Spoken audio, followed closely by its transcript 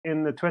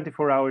in the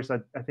 24 hours, I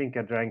think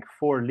I drank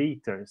 4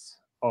 liters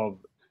of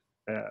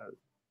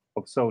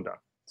soda.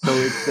 So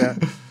it's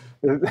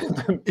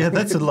yeah,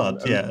 that's a it's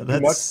lot. Yeah, too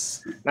much.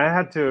 that's I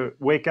had to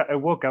wake up. I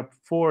woke up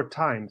 4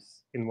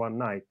 times in one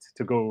night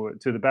to go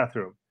to the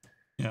bathroom.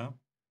 yeah.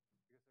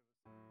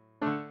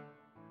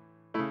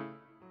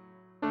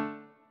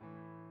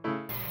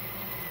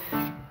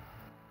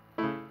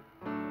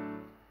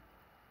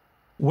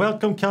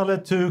 Welcome, Kalle,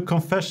 to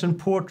Confession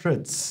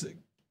Portraits.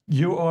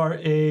 You are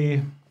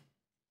a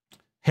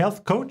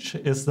health coach,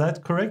 is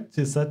that correct?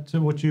 Is that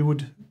what you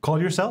would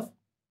call yourself?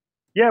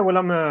 Yeah, well,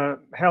 I'm a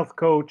health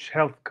coach,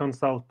 health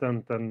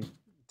consultant, and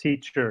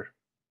teacher.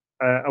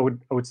 I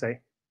would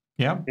say.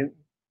 Yeah. In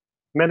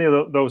many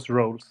of those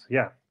roles.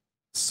 Yeah.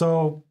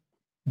 So,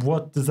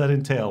 what does that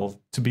entail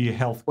to be a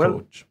health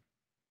coach?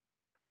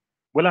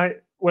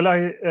 It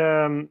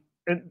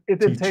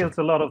entails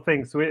a lot of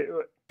things.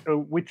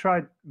 We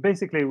tried,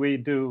 basically we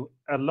do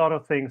a lot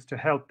of things to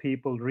help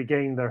people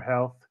regain their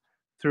health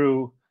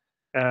through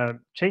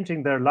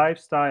changing their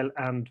lifestyle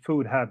and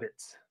food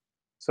habits.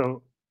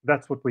 So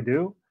that's what we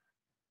do.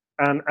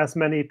 And as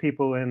many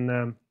people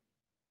in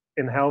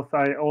health,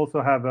 I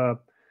also have a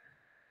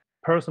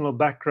personal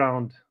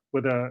background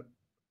with a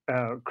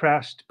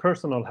crashed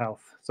personal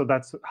health. So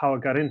that's how I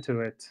got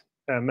into it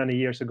many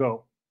years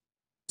ago.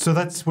 So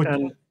that's what.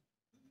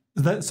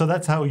 So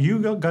that's how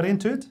you got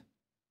into it?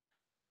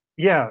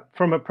 Yeah,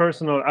 from a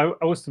personal,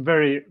 I was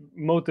very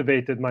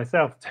motivated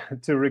myself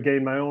to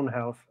regain my own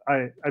health.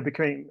 I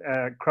became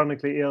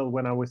chronically ill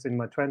when I was in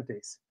my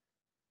 20s.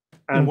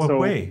 In what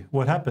way?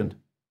 What happened?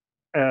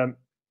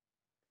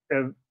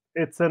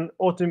 It's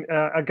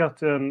I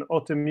got an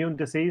autoimmune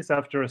disease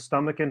after a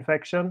stomach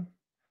infection.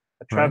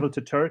 I traveled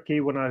to Turkey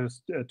when I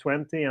was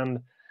 20, and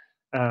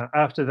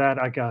after that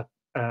I got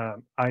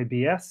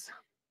IBS.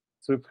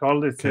 So it's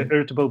called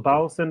irritable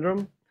bowel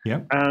syndrome.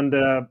 Yeah. And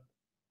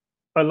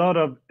a lot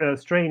of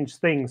strange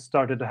things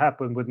started to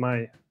happen with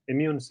my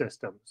immune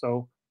system.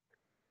 So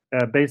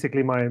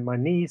basically my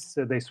knees,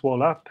 they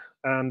swell up,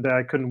 and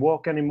I couldn't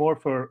walk anymore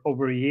for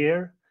over a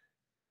year.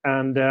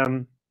 And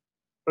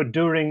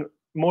during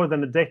more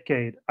than a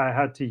decade, I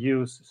had to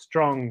use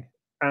strong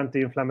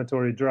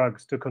anti-inflammatory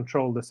drugs to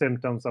control the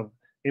symptoms of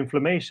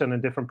inflammation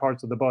in different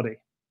parts of the body.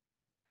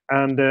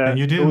 And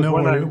you didn't know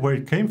where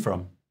it came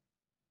from?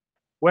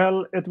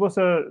 Well, it was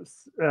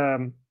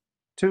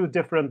two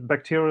different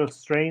bacterial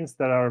strains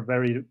that are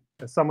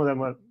some of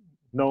them are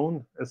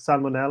known.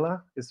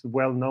 Salmonella is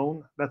well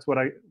known. That's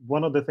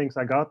one of the things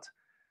I got.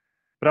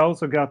 But I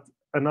also got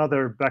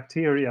another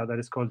bacteria that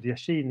is called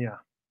Yersinia.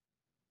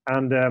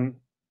 And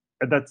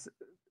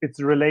it's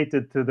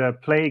related to the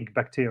plague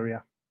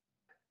bacteria.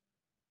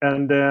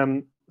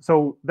 And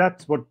so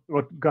that's what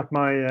got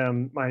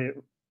my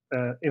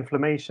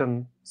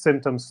inflammation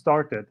symptoms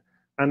started.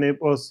 And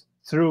it was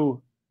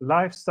through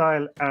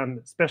lifestyle and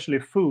especially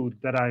food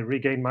that I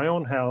regained my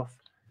own health.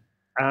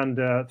 And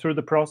through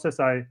the process,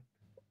 I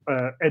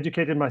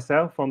educated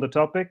myself on the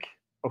topic,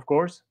 of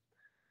course.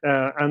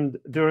 And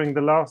during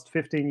the last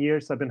 15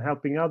 years, I've been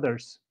helping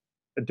others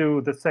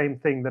do the same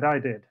thing that I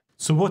did.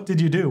 So what did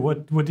you do?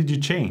 What did you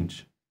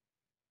change?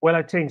 Well,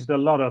 I changed a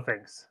lot of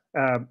things.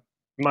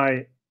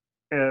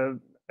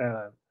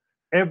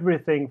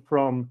 Everything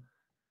from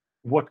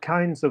what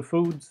kinds of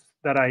foods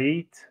that I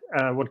eat,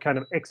 what kind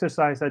of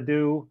exercise I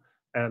do,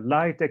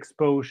 light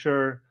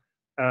exposure,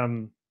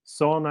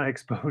 sauna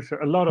exposure,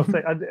 a lot of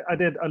things. I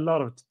did a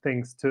lot of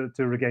things to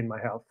regain my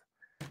health.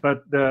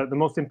 But the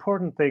most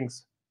important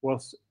things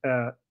was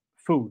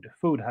food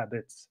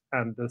habits,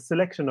 and the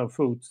selection of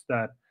foods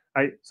that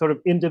I sort of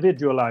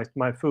individualized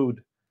my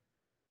food,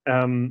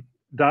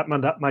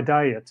 my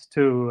diet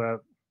to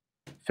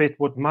fit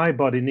what my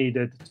body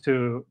needed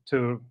to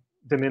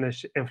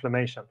diminish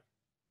inflammation.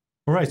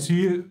 All right, so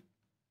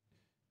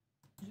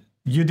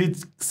you did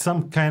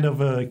some kind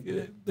of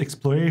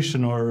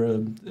exploration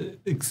or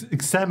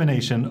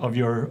examination of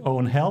your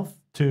own health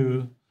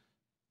to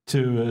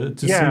see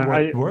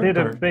what worked. I did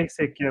a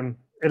basic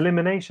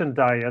elimination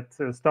diet,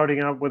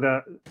 starting out with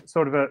a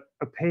sort of a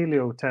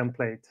paleo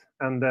template,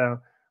 and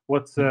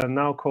what's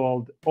now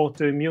called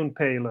autoimmune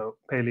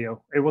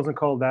paleo. It wasn't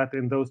called that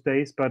in those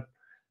days, but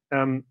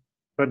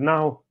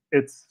now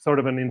it's sort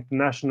of an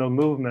international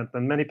movement,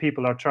 and many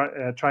people are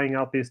trying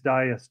out these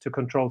diets to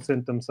control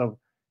symptoms of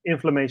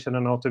inflammation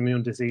and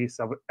autoimmune disease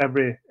of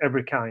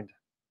every kind.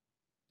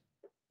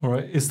 All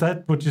right, is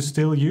that what you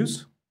still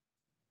use?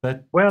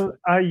 Well,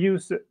 I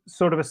use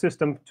sort of a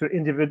system to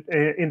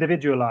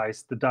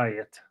individualize the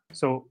diet.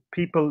 So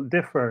people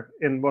differ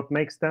in what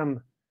makes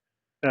them.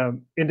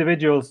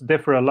 Individuals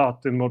differ a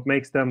lot in what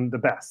makes them the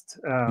best,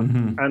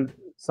 and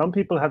some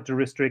people have to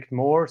restrict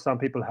more. Some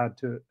people have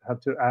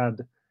to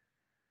add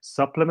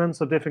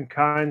supplements of different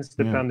kinds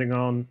depending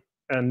on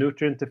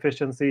nutrient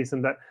deficiencies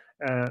and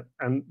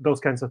those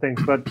kinds of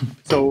things. But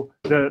so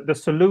the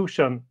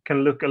solution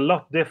can look a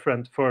lot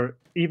different for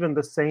even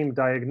the same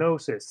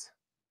diagnosis.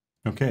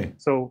 Okay.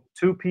 So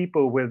two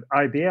people with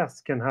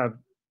IBS can have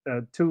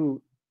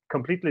two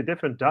completely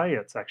different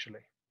diets,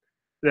 actually.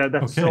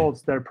 That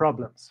solves their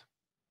problems.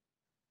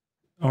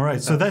 All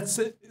right. So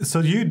so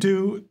you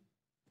do,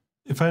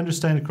 if I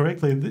understand it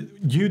correctly,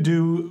 you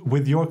do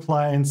with your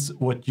clients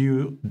what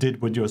you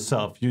did with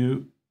yourself.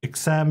 You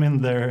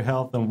examine their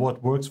health and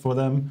what works for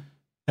them.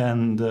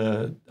 And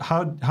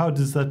how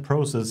does that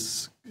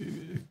process?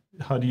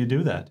 How do you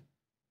do that?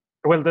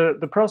 Well,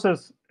 the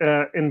process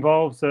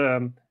involves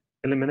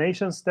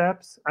elimination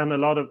steps, and a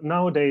lot of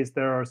nowadays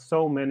there are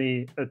so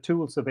many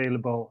tools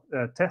available.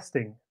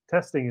 Testing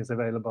is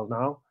available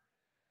now,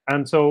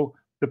 and so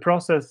the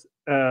process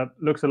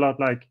looks a lot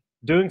like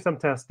doing some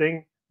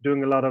testing,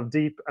 doing a lot of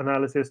deep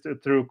analysis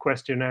through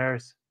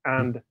questionnaires,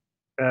 and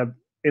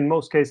in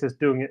most cases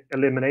doing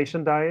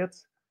elimination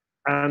diets,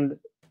 and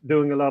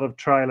doing a lot of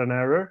trial and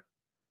error.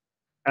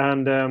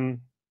 And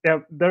yeah,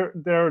 there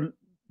are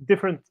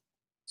different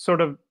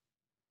sort of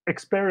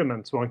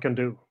experiments one can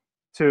do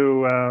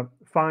to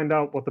find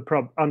out what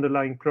the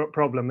underlying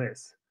problem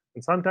is.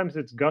 And sometimes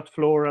it's gut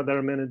flora. There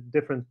are many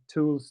different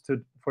tools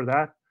for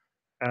that.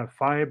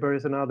 Fiber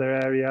is another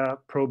area.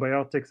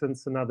 Probiotics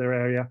is another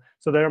area.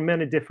 So there are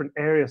many different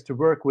areas to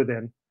work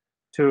within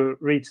to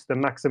reach the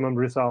maximum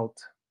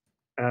result.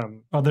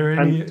 Are there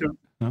any?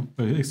 No,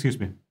 excuse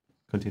me.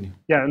 Continue.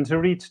 Yeah, and to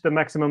reach the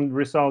maximum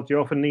result, you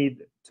often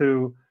need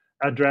to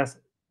address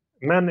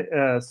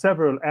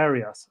several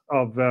areas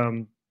of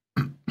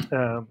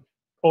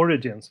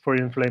origins for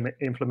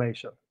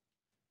inflammation.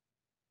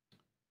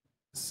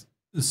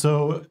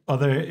 So, are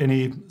there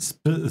any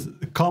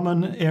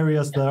common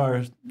areas that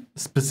are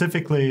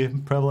specifically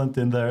prevalent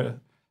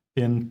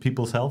in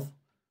people's health?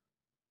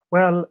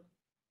 Well,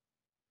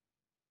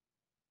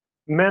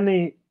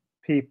 many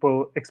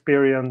people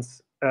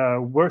experience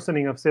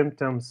worsening of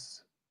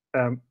symptoms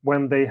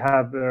when they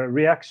have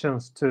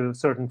reactions to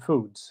certain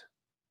foods.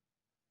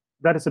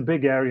 That is a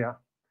big area.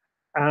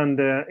 And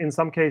in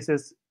some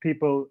cases,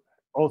 people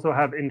also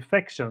have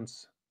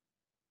infections.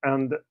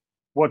 And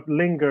what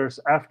lingers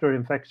after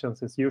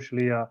infections is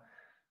usually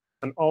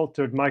an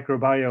altered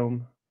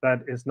microbiome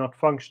that is not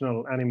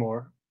functional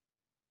anymore.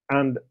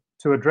 And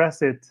to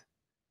address it,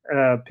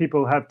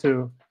 people have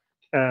to,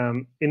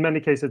 in many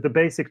cases, the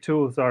basic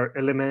tools are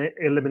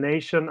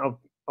elimination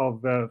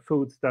of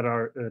foods that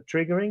are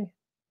triggering.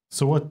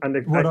 So what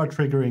are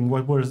triggering?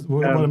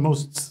 What are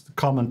most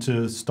common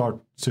to start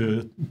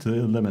to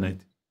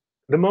eliminate?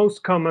 The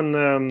most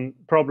common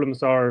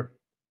problems are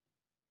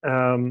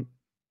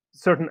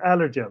certain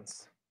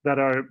allergens that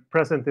are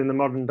present in the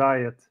modern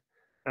diet.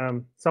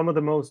 Some of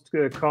the most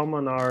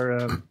common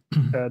are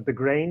the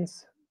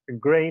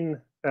grain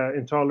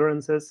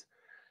intolerances,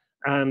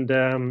 and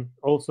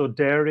also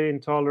dairy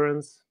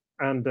intolerance,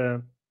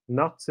 and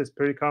nuts is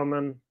pretty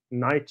common,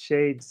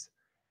 nightshades.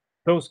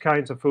 Those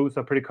kinds of foods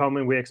are pretty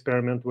common. We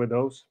experiment with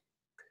those.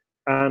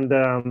 And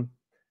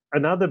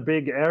another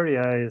big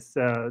area is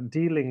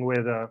dealing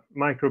with a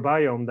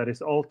microbiome that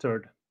is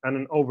altered and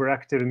an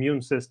overactive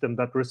immune system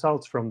that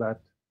results from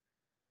that.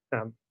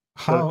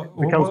 So it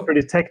becomes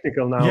pretty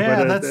technical now. Yeah,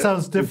 but that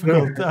sounds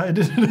difficult. I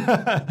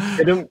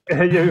didn't.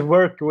 You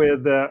work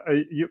with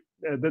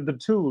the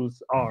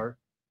tools are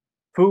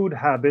food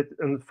habit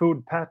and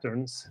food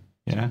patterns,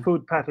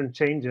 food pattern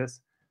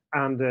changes,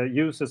 and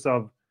uses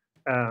of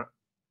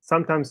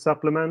sometimes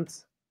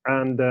supplements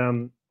and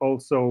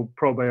also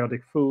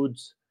probiotic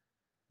foods.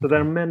 So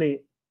there are many,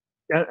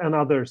 and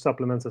other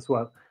supplements as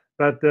well.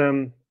 But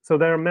so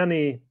there are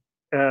many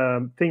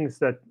things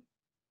that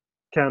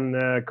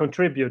can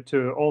contribute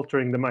to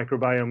altering the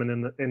microbiome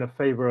in a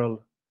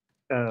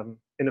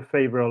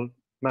favorable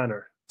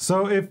manner.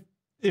 So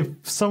if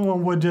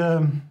someone would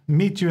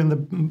meet you in the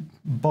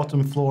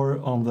bottom floor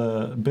on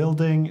the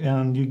building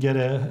and you get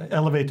an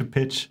elevator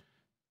pitch,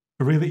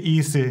 a really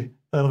easy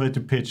elevator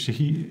pitch,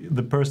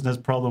 the person has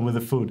problem with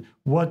the food,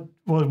 what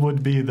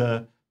would be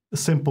the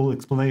simple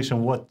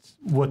explanation? What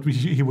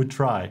he would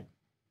try?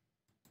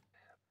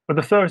 But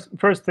the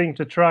first thing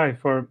to try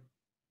for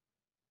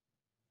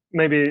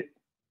maybe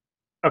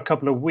a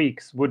couple of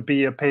weeks would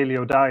be a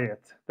paleo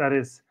diet. That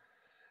is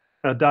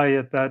a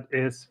diet that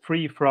is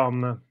free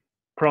from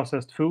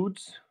processed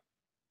foods,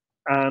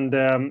 and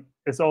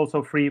is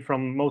also free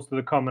from most of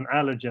the common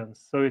allergens.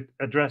 So it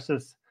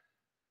addresses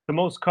the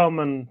most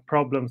common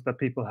problems that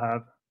people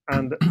have,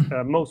 and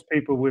most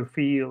people will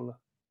feel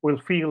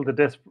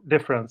the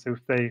difference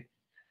if they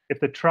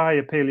try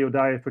a paleo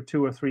diet for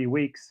 2 or 3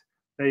 weeks.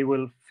 They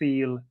will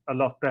feel a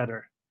lot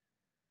better,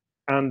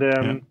 and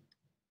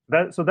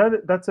that's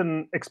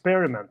an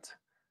experiment.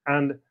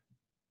 And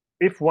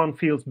if one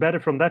feels better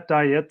from that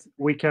diet,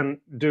 we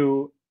can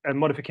do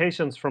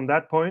modifications from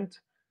that point.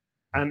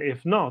 And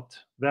if not,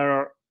 there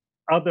are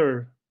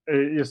other.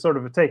 You sort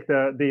of take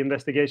the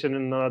investigation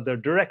in another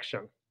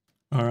direction.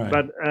 All right.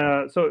 But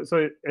so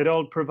it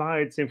all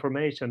provides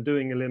information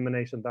doing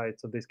elimination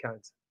diets of these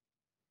kinds.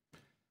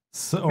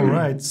 So all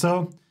right.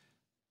 So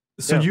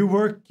you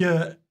work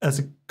as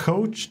a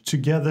coach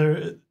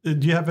together.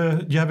 Do you have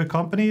a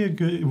company?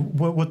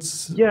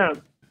 What's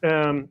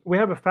we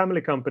have a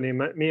family company.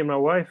 Me and my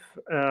wife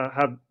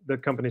have the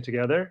company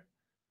together,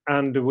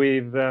 and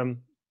we've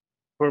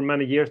for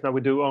many years now we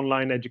do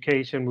online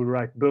education. We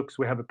write books.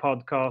 We have a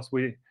podcast.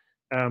 We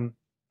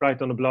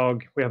write on a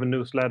blog. We have a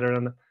newsletter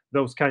and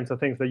those kinds of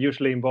things. They're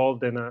usually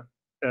involved in a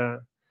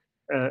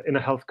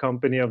health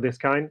company of this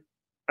kind.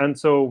 And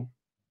so,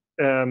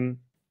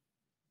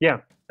 yeah,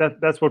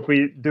 that's what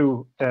we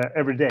do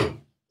every day,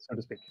 so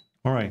to speak.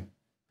 All right.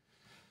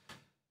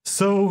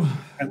 So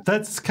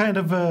that's kind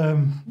of,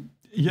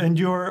 and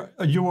you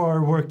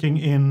are working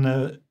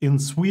in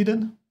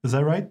Sweden, is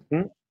that right?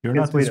 You're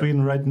not in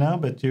Sweden right now,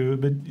 but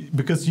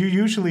because you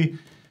usually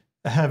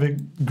have a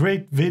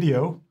great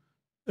video,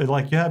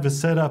 like you have a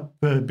setup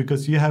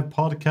because you have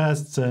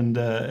podcasts and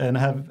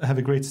have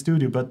a great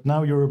studio. But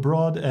now you're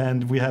abroad,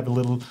 and we have a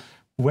little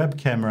web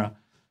camera.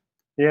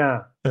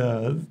 Yeah.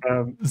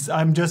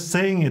 I'm just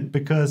saying it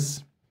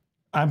because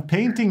I'm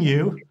painting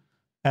you,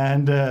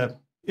 and the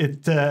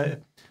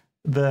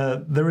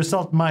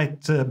result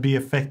might be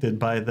affected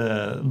by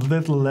the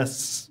little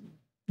less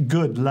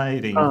good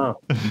lighting. Yeah,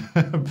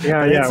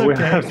 it's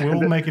okay.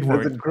 We'll make it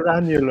work. The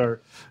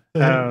granular.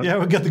 Yeah,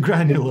 we got the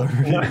granular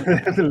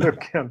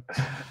look.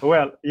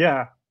 Well,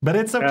 yeah. But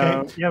it's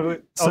okay.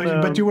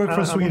 But you work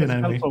from Sweden,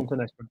 anyway.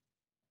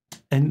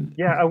 And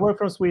yeah, I work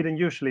from Sweden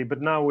usually, but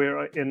now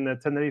we're in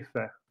Tenerife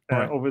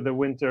over the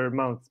winter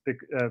months.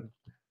 It's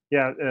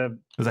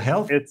a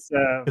health. It's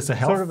a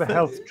health, sort of a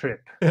health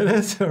trip. It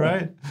is,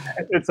 right?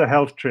 It's a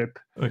health trip.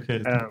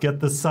 Okay, get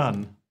the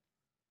sun.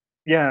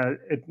 Yeah,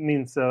 it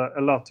means a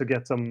lot to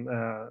get some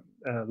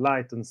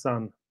light and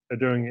sun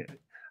during.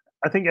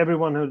 I think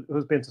everyone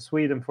who's been to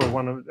Sweden for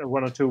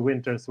one or two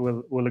winters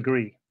will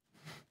agree.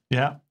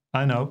 Yeah,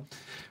 I know.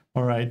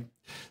 All right,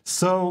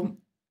 so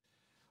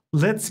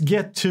let's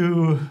get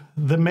to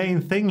the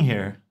main thing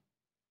here.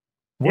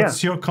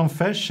 What's your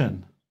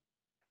confession?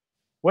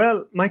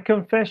 Well, my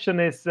confession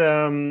is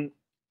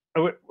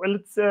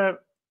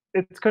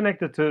it's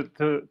connected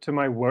to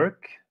my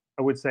work,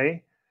 I would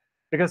say,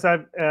 because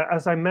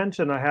as I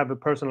mentioned, I have a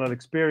personal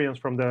experience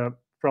from the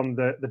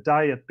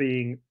diet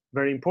being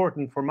very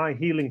important for my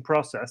healing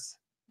process,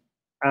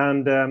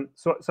 and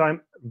so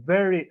I'm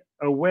very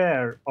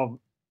aware of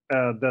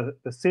the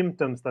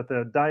symptoms that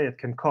the diet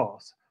can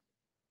cause,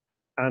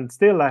 and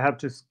still I have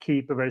to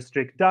keep a very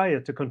strict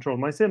diet to control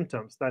my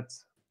symptoms.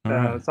 That's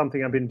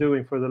something I've been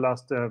doing for the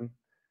last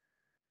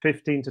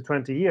 15 to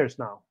 20 years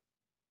now.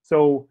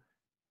 So,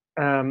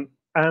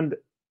 and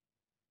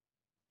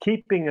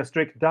keeping a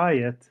strict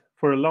diet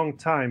for a long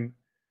time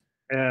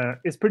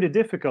is pretty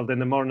difficult in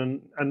the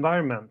modern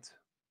environment.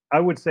 I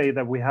would say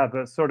that we have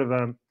a sort of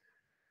a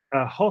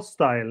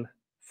hostile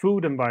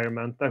food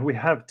environment that we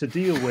have to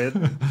deal with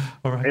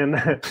in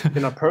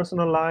our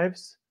personal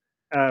lives,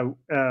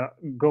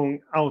 going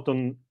out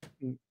on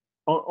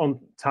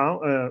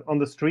town, on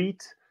the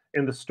street,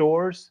 in the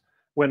stores,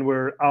 when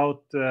we're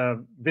out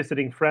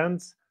visiting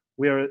friends.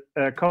 We are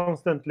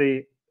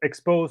constantly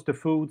exposed to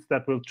foods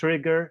that will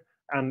trigger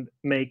and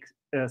make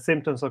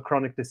symptoms of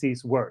chronic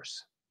disease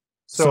worse.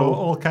 So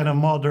all kind of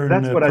modern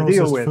that's what I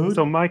deal with. Food?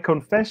 So my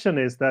confession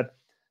is that,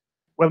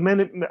 well,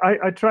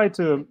 I try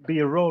to be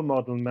a role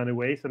model in many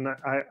ways, and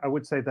I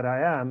would say that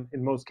I am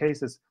in most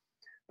cases.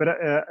 But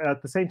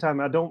at the same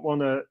time, I don't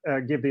want to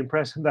give the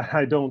impression that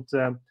I don't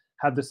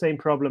have the same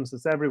problems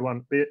as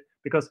everyone,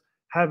 because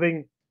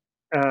having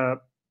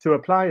to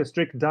apply a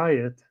strict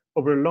diet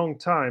over a long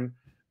time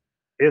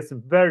is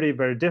very,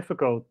 very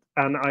difficult.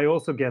 And I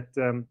also get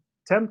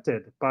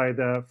tempted by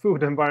the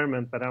food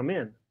environment that I'm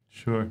in.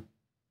 Sure.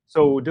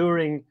 So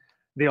during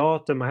the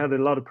autumn, I had a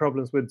lot of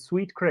problems with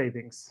sweet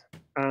cravings.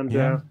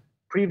 And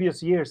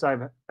previous years,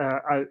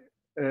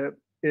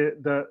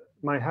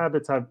 my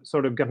habits have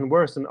sort of gotten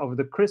worse over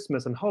the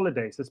Christmas and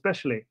holidays,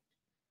 especially.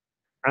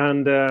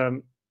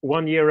 And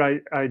one year,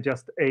 I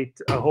just ate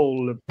a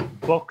whole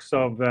box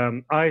of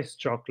ice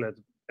chocolate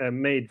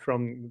made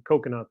from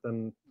coconut,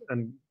 and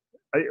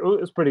it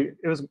was pretty.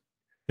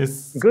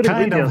 It's good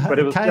ingredients, but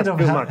it was kind just of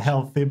too much.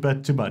 Healthy,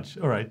 but too much.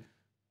 All right.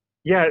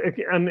 Yeah,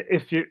 and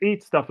if you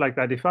eat stuff like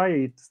that, if I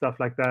eat stuff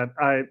like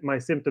that, my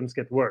symptoms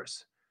get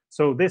worse.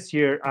 So this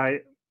year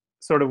I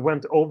sort of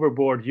went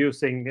overboard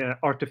using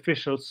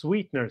artificial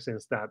sweeteners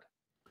instead,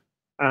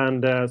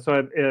 and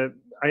so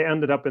I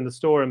ended up in the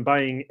store and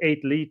buying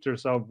 8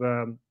 liters of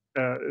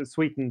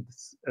sweetened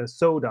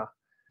soda.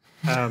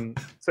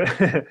 So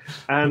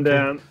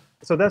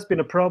so that's been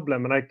a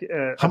problem. And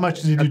how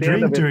much did you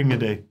drink during a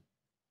day?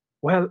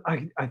 Well,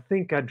 I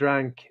think I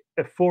drank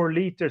 4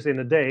 liters in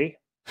a day.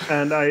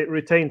 And I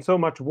retained so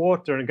much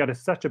water and got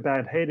such a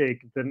bad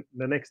headache the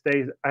next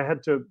day. I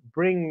had to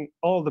bring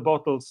all the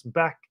bottles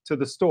back to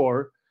the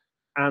store,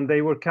 and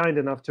they were kind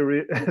enough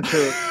to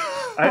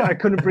I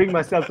couldn't bring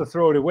myself to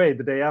throw it away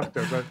the day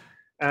after, but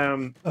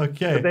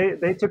okay. But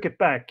they took it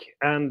back,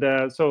 and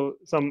so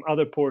some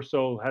other poor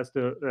soul has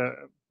to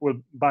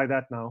will buy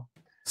that now.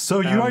 So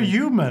you are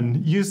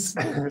human. You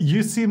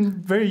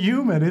seem very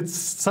human. It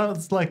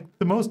sounds like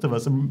the most of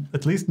us,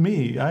 at least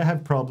me. I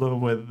have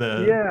problem with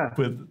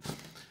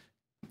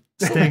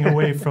staying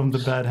away from the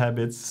bad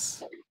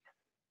habits.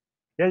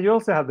 Yeah, you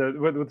also have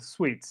with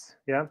sweets.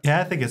 Yeah.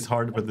 Yeah, I think it's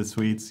hard with the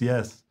sweets.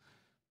 Yes,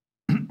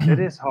 it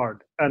is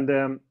hard,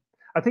 and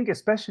I think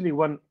especially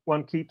when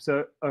one keeps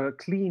a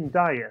clean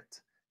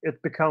diet,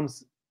 it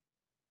becomes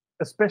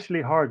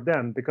especially hard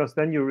then, because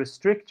then you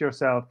restrict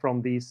yourself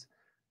from these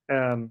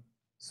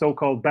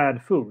so-called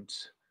bad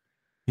foods.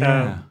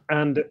 Yeah.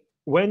 And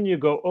when you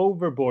go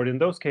overboard in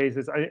those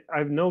cases,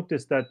 I've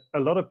noticed that a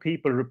lot of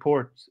people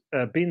report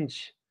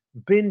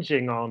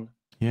binging on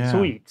Yeah.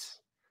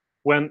 sweets.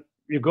 When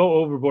you go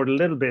overboard a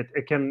little bit,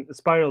 it can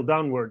spiral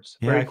downwards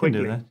Yeah, very I can do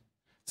quickly, that.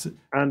 So,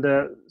 and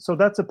so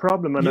that's a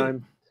problem. And yeah,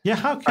 yeah.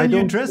 How I can you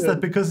don't. address that?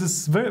 Because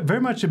it's very,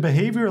 very much a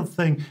behavioral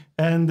thing,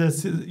 and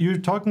you're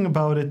talking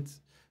about it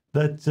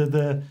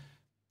that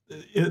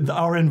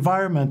our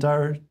environment,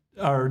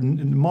 our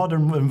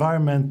modern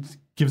environment,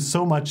 gives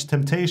so much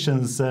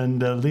temptations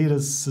and lead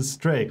us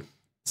astray.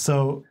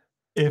 So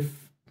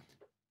if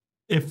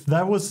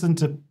that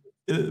wasn't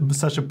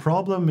such a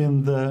problem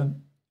in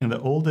the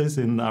old days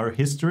in our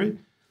history,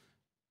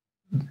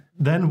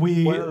 then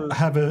we Well,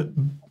 have a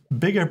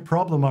bigger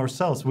problem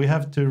ourselves. We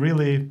have to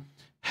really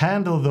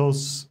handle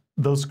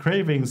those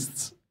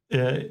cravings,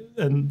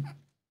 and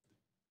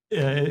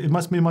it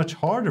must be much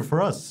harder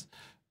for us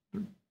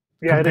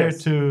yeah, it compared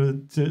is.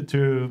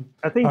 to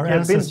I think our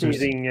binge ancestors.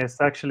 eating is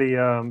actually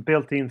a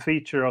built-in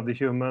feature of the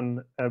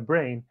human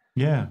brain.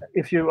 Yeah,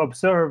 If you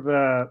observe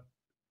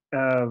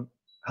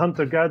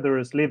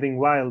hunter-gatherers living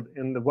wild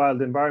in the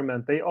wild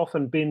environment, they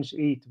often binge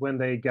eat when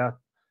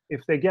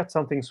if they get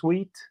something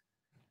sweet,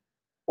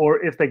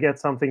 or if they get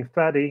something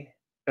fatty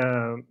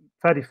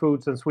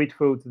foods and sweet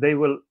foods, they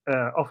will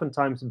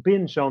oftentimes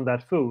binge on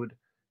that food.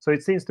 So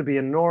it seems to be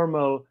a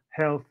normal,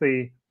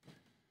 healthy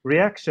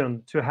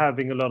reaction to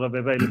having a lot of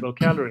available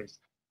calories.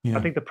 I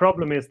yeah. think the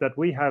problem is that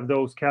we have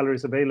those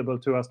calories available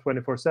to us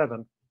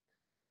 24/7.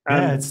 Yeah,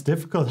 And it's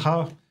difficult.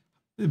 How?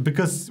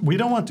 Because we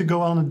don't want to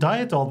go on a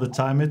diet all the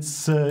time.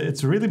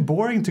 It's really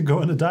boring to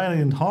go on a diet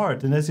and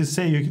hard. And as you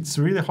say, it's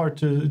really hard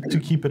to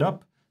keep it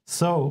up.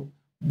 So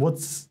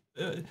what's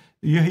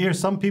you hear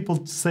some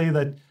people say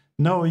that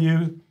no,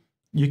 you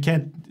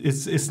can't.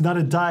 It's not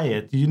a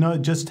diet. You know,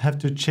 just have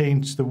to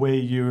change the way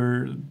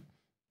you're.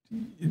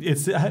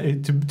 It's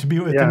to be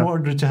in yeah,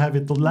 order to have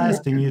it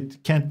lasting.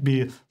 It can't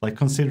be like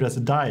considered as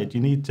a diet.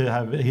 You need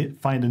to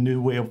find a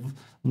new way of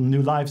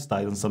new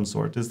lifestyle of some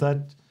sort. Is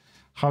that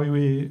how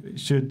we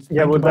should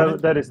yeah, think well, about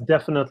it? that is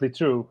definitely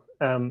true.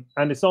 And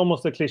it's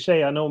almost a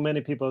cliche. I know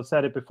many people have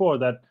said it before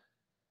that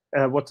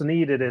what's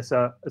needed is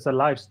a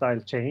lifestyle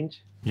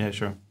change. Yeah,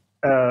 sure.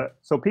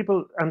 So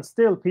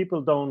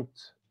people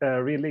don't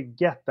really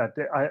get that.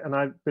 And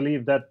I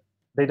believe that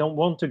they don't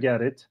want to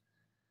get it.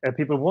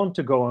 People want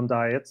to go on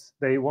diets.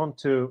 They want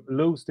to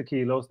lose the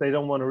kilos. They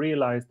don't want to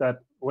realize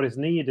that what is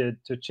needed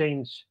to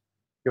change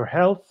your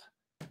health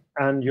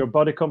and your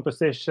body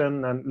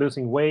composition and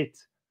losing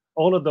weight,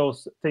 all of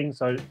those things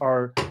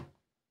are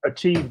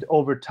achieved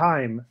over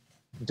time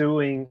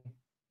doing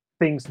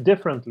things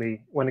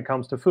differently when it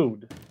comes to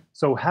food.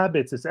 So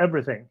habits is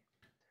everything.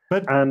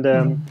 But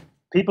And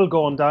people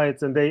go on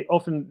diets and they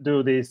often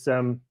do these.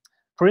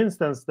 For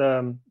instance,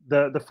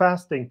 the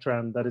fasting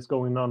trend that is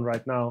going on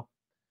right now,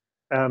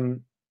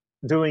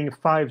 doing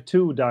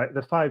 5-2 diet,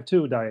 the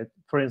 5-2 diet,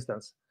 for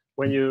instance,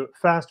 when you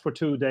fast for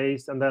 2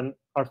 days and then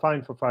are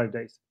fine for 5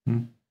 days.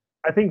 mm,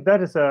 I think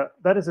that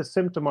is a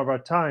symptom of our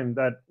time,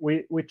 that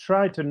we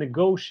try to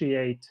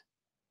negotiate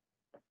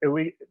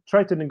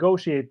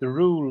the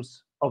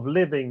rules of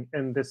living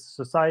in this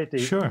society,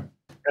 sure.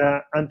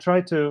 and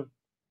try to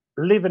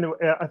live in.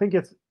 I think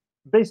it's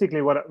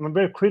basically what I'm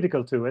very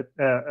critical to it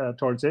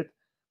towards it.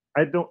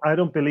 I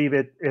don't believe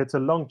it's a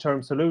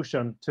long-term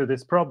solution to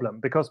this problem,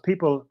 because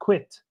people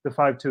quit the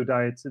 5-2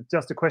 diets. It's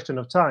just a question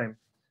of time,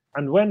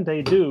 and when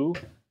they do,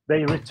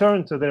 they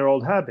return to their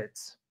old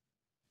habits.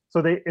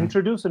 So they Mm.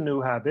 introduce a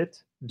new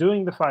habit,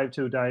 doing the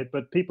 5-2 diet,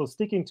 but people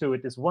sticking to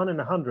it is 1 in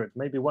 100,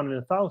 maybe 1 in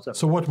 1,000.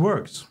 So what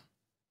works?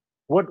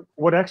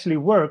 What actually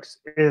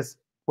works is,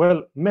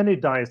 well, many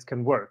diets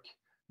can work,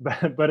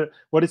 but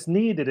what is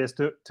needed is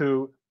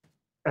to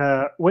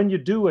when you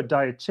do a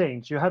diet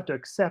change, you have to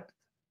accept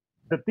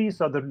that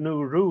these are the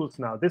new rules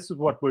now. This is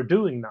what we're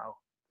doing now.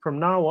 From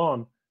now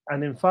on,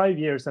 and in 5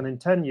 years and in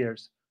 10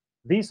 years,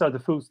 these are the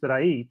foods that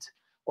I eat,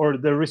 or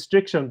the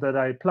restrictions that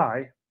I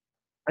apply.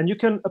 And you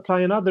can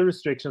apply another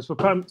restrictions. For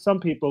some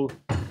people,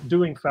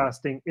 doing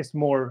fasting is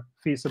more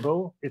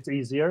feasible, it's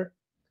easier.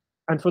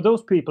 And for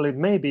those people, it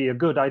may be a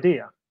good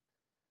idea.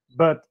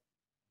 But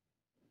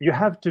you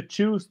have to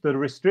choose the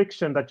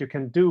restriction that you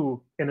can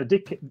do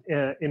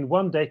in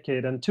 1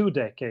 decade and 2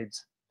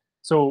 decades.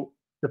 So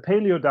the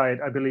paleo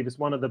diet, I believe, is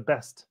one of the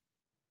best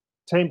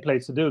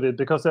templates to do this,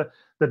 because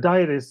the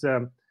diet is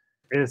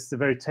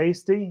very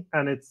tasty,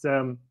 and it's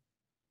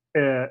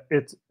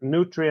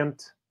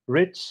nutrient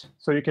rich,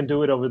 so you can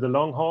do it over the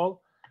long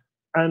haul,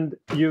 and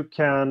you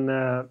can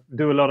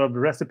do a lot of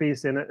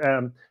recipes in it.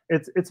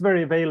 It's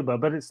very available,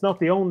 but it's not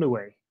the only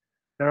way.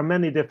 There are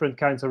many different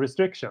kinds of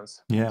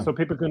restrictions. Yeah. So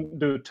people can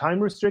do time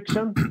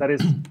restriction, that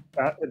is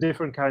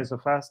different kinds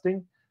of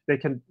fasting. They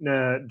can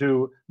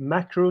do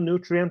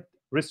macronutrient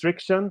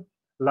restriction,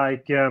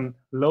 like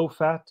low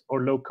fat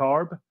or low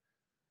carb,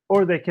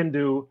 or they can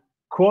do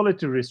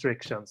quality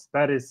restrictions,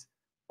 that is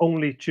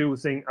only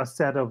choosing a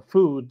set of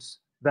foods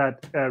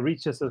that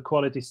reaches a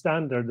quality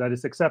standard that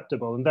is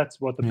acceptable, and that's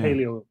what the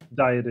paleo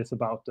diet is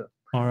about.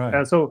 All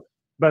right.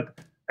 But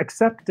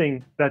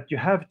accepting that you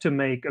have to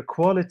make a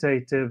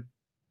qualitative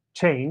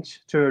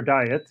change to your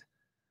diet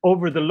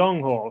over the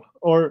long haul,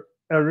 or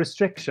a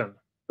restriction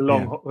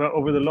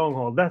over the long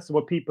haul, that's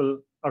what people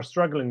are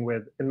struggling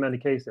with in many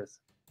cases.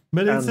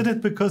 But isn't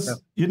it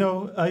because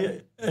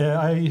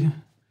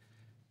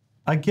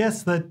I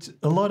guess that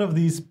a lot of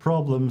these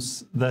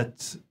problems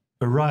that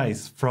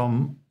arise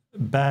from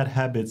bad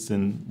habits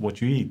in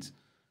what you eat,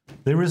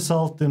 they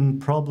result in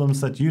problems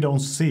that you don't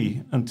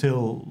see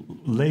until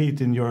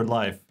late in your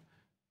life.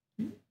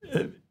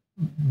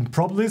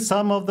 Probably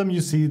some of them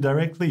you see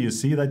directly. You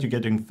see that you're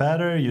getting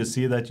fatter. You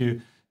see that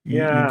you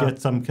get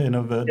some kind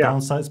of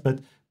downsides.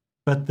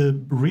 But the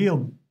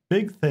real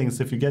big things,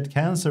 if you get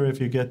cancer, if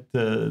you get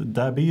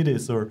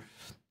diabetes, or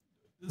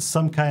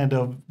some kind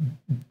of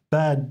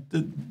bad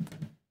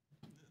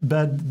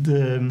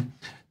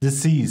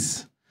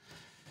disease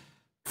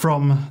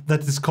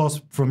that is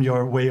caused from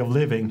your way of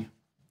living,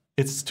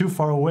 it's too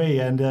far away,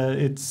 and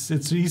it's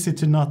easy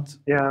to not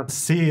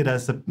see it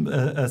as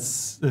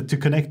to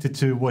connect it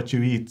to what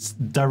you eat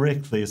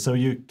directly. So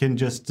you can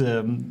just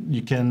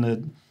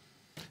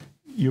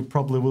you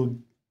probably will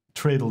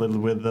trade a little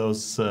with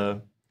those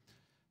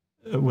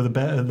with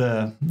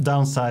the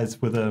downsides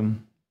with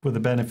the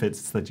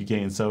benefits that you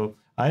gain. So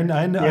I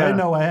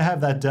know I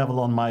have that devil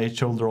on my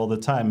shoulder all the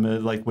time,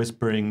 like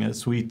whispering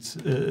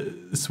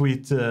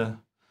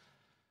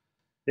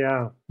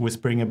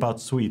whispering about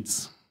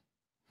sweets.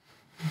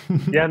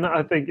 No,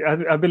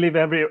 I believe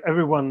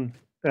everyone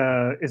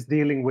is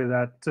dealing with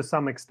that to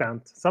some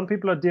extent. Some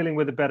people are dealing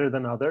with it better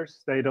than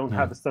others. They don't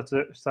have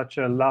such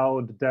a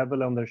loud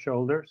devil on their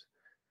shoulders,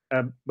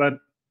 but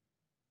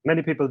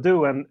many people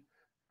do. And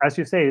as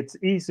you say, it's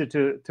easy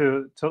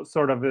to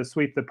sort of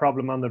sweep the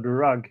problem under the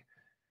rug.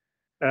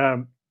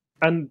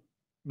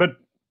 But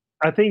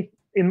I think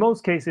in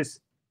most cases,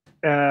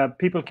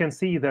 people can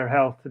see their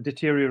health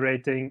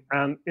deteriorating,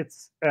 and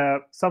it's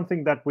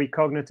something that we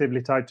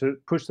cognitively try to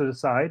push to the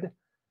side.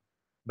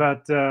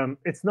 But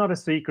it's not a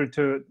secret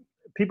to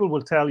people.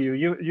 Will tell you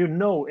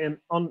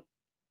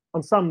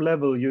on some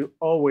level, you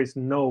always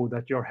know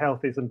that your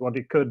health isn't what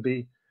it could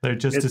be. They're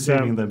just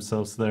deceiving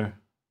themselves there.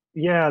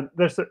 Yeah,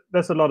 there's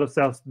a lot of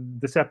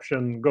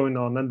self-deception going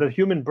on, and the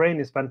human brain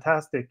is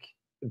fantastic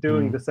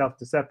doing the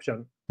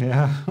self-deception.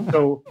 Yeah.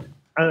 So,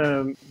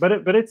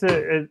 but it's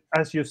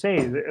as you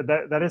say,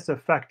 that is a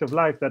fact of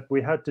life, that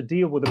we had to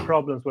deal with the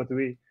problems. What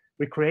we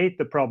create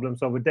the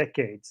problems over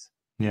decades.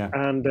 Yeah.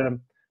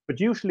 And but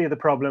usually the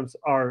problems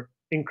are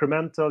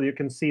incremental. You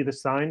can see the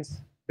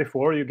signs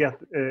before you get.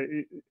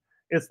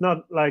 It's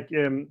not like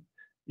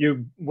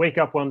you wake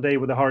up one day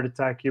with a heart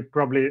attack. You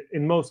probably,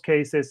 in most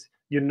cases,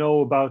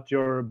 about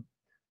your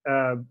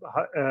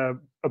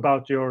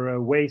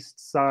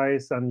waist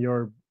size and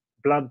your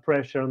blood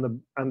pressure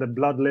and the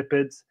blood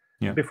lipids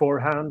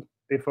beforehand.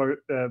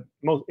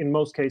 In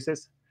most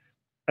cases,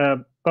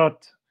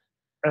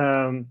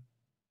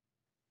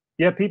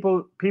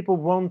 people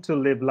want to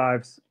live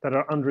lives that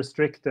are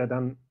unrestricted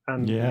and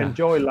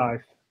enjoy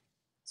life.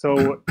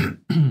 So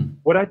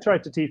what I try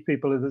to teach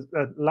people is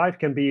that life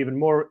can be even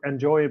more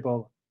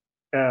enjoyable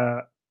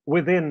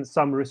within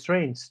some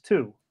restraints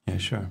too. Yeah,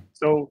 sure.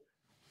 So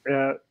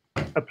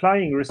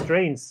applying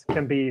restraints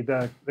can be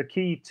the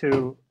key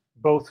to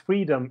both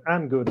freedom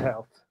and good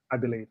health, I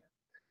believe.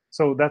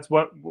 So that's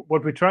what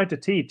we try to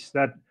teach,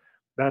 that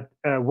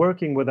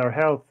working with our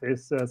health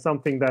is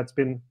something that's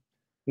been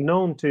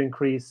known to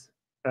increase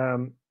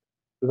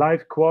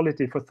life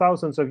quality for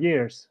thousands of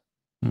years.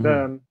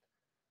 Mm-hmm.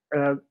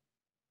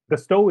 The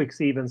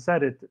Stoics even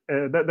said it.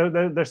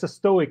 There's a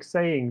Stoic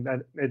saying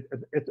that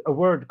it's a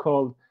word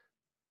called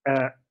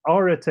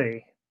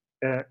arete.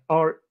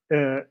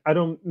 I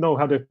don't know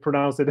how to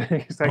pronounce it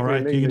exactly. All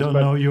right, in English, you don't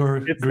know your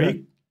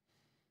Greek?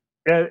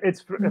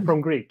 It's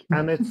from Greek,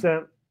 and it's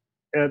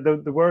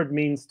the word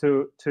means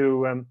to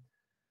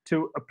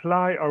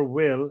apply our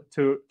will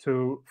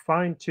to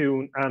fine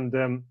tune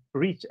and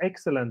reach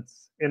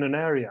excellence in an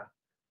area.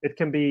 It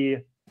can be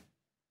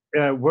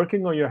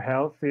working on your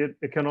health.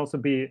 It can also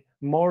be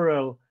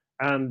moral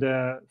and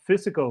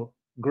physical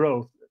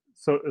growth,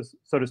 so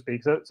to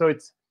speak. So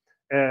it's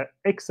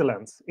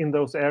excellence in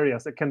those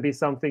areas. It can be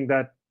something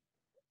that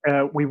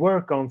we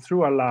work on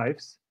through our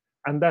lives,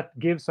 and that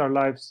gives our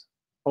lives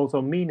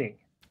also meaning.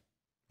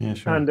 Yeah,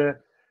 sure.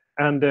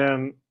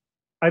 And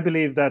I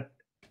believe that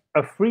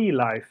a free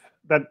life,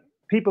 that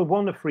people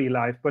want a free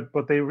life, but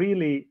what they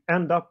really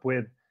end up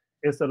with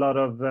is a lot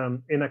of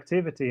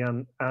inactivity,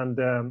 and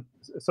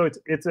so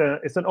it's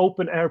an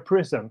open air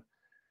prison.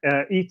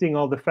 Eating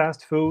all the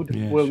fast food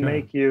will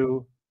make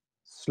you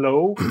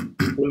slow,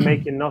 will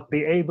make you not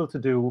be able to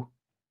do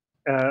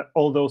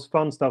all those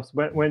fun stuffs.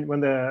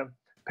 When the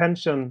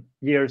pension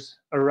years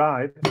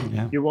arrive,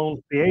 you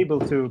won't be able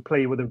to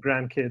play with the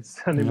grandkids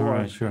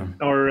anymore,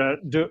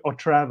 or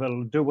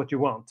travel, do what you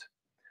want.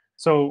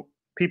 So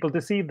people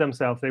deceive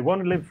themselves. They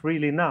want to live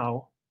freely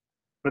now,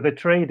 but they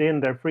trade in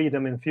their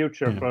freedom in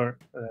future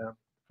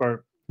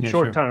for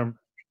short-term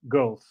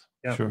goals.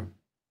 Yeah. Sure.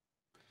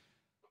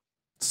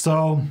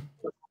 So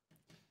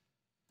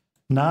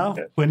now,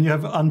 when you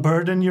have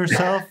unburdened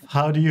yourself,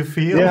 how do you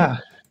feel? Yeah.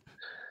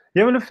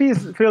 Well, it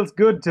feels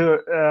good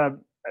to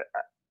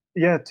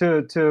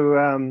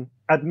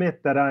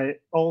admit that I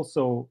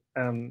also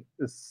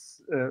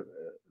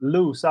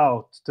lose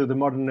out to the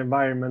modern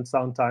environment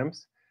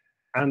sometimes,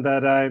 and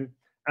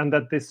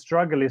that this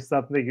struggle is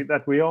something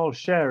that we all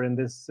share in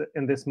this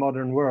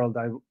modern world.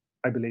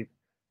 I believe.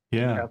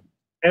 Yeah.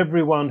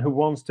 Everyone who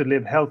wants to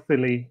live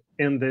healthily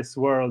in this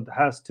world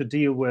has to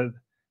deal with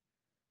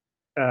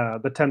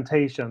the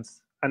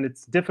temptations, and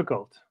it's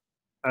difficult,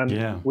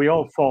 and we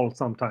all fall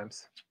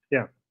sometimes.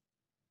 Yeah.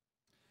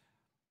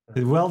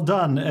 Well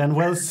done and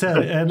well said.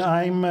 And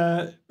I'm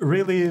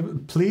really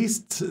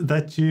pleased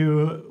that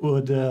you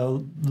would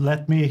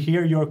let me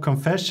hear your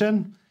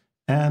confession.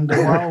 And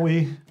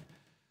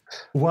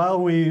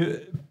while we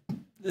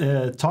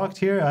talked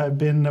here, I've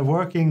been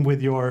working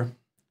with the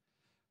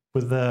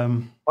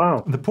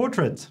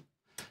portrait.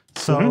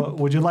 So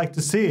would you like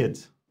to see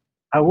it?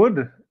 I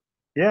would.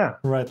 Yeah.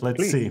 Right.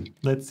 Let's see.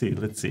 Let's see.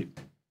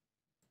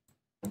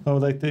 Oh,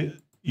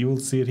 you will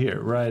see it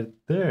here, right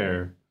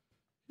there.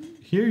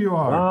 Here you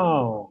are.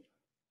 Wow.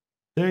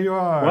 There you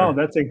are. Wow,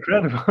 that's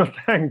incredible.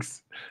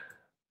 Thanks.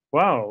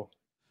 Wow.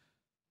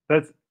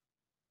 That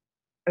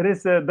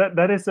is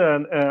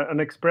an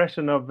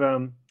expression of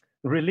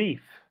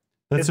relief.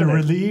 That's a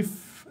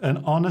relief,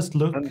 an honest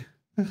look.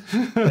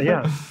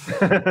 Yeah.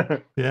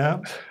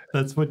 Yeah.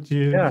 That's what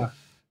you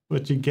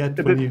get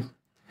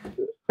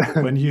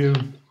when you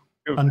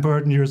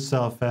unburden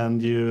yourself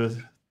and you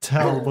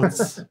tell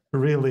what's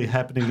really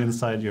happening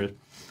inside you.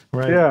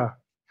 Right. Yeah.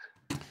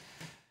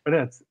 But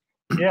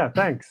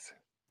thanks.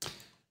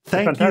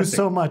 Thank you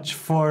so much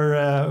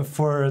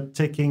for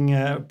taking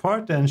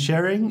part and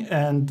sharing,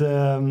 and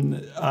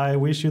I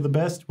wish you the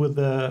best with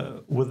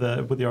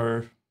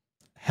your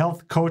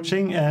health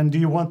coaching. And do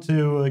you want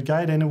to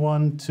guide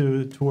anyone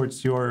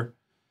towards your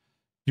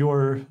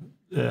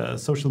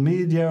social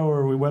media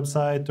or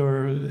website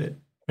or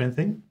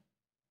anything?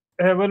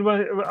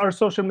 Well, our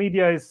social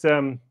media is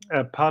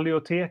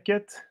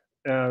Paleoteket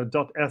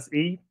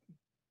 .se,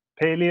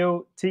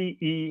 Paleo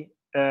TEKET.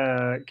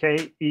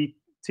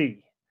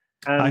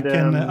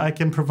 And I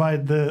can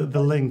provide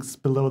the links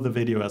below the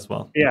video as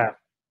well. Yeah,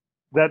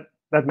 that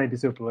may be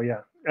suitable.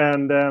 Yeah,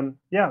 and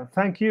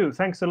thank you.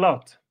 Thanks a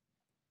lot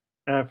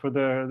for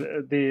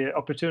the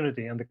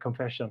opportunity and the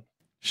confession.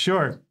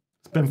 Sure,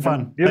 it's been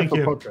fun. Beautiful Thank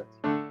you. portrait.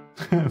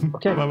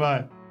 Okay.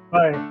 Bye-bye.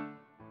 Bye.